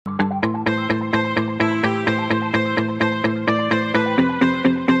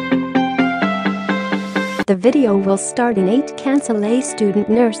The video will start in 8 cancel. A student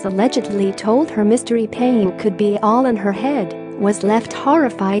nurse allegedly told her mystery pain could be all in her head, was left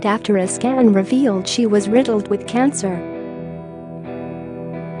horrified after a scan revealed she was riddled with cancer.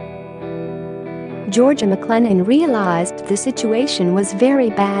 Georgia McLennan realized the situation was very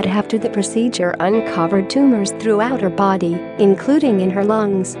bad after the procedure uncovered tumors throughout her body, including in her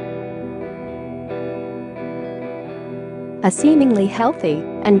lungs. A seemingly healthy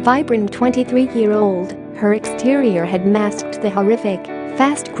and vibrant 23-year-old, her exterior had masked the horrific,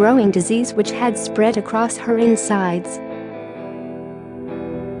 fast-growing disease which had spread across her insides.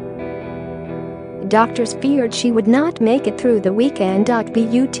 Doctors feared she would not make it through the weekend. But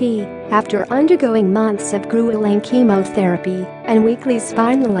after undergoing months of grueling chemotherapy and weekly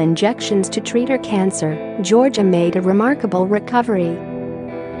spinal injections to treat her cancer, Georgia made a remarkable recovery.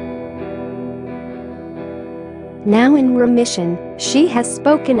 Now in remission, she has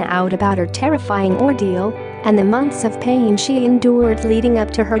spoken out about her terrifying ordeal and the months of pain she endured leading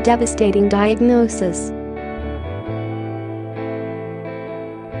up to her devastating diagnosis.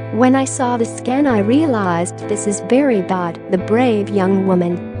 "When I saw the scan I realized this is very bad," the brave young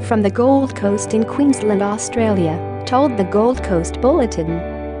woman from the Gold Coast in Queensland, Australia, told the Gold Coast Bulletin.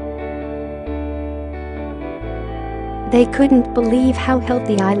 "They couldn't believe how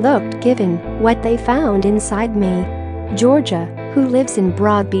healthy I looked given what they found inside me." Georgia, who lives in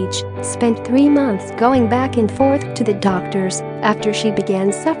Broadbeach, spent 3 months going back and forth to the doctors after she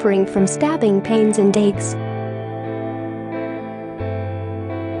began suffering from stabbing pains and aches.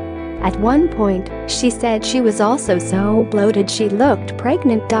 At one point, she said she was also so bloated she looked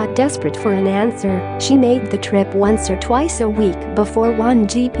pregnant. Desperate for an answer, she made the trip once or twice a week before one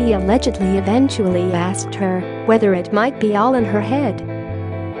GP allegedly eventually asked her whether it might be all in her head.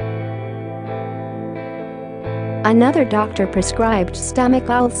 Another doctor prescribed stomach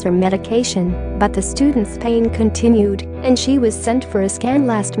ulcer medication, but the student's pain continued and she was sent for a scan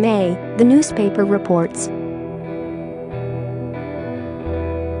last May, the newspaper reports.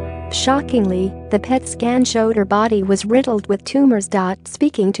 Shockingly, the PET scan showed her body was riddled with tumors.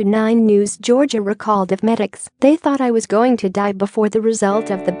 Speaking to 9 News, Georgia recalled, "Of medics, they thought I was going to die before the result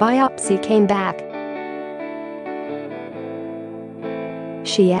of the biopsy came back."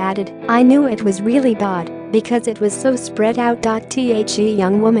 She added, "I knew it was really bad because it was so spread out." The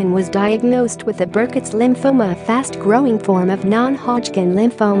young woman was diagnosed with a Burkitt's lymphoma, a fast-growing form of non-Hodgkin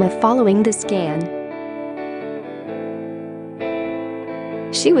lymphoma, following the scan.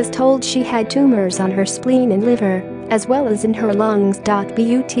 She was told she had tumors on her spleen and liver, as well as in her lungs. But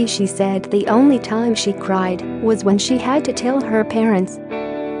she said the only time she cried was when she had to tell her parents.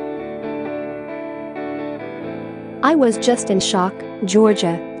 "I was just in shock,"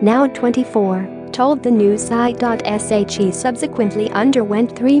 Georgia, now 24, told the news site. She subsequently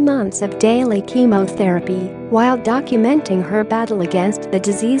underwent 3 months of daily chemotherapy while documenting her battle against the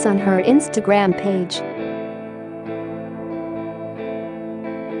disease on her Instagram page.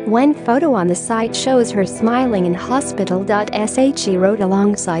 One photo on the site shows her smiling in hospital. She wrote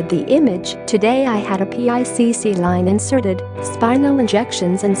alongside the image, "Today I had a PICC line inserted, spinal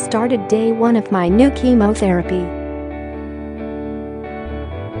injections, and started day 1 of my new chemotherapy.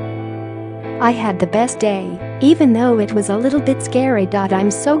 I had the best day, even though it was a little bit scary.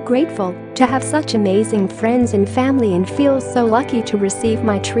 I'm so grateful to have such amazing friends and family and feel so lucky to receive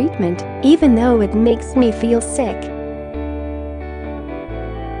my treatment, even though it makes me feel sick."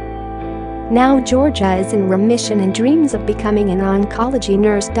 Now Georgia is in remission and dreams of becoming an oncology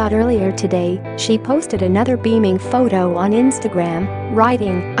nurse. Earlier today, she posted another beaming photo on Instagram,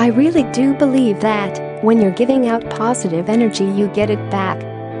 writing, "I really do believe that when you're giving out positive energy you get it back."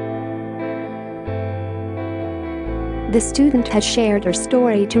 The student has shared her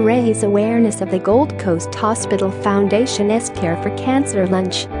story to raise awareness of the Gold Coast Hospital Foundation's Care for Cancer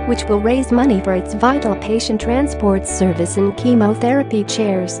Lunch, which will raise money for its vital patient transport service and chemotherapy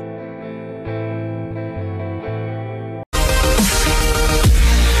chairs.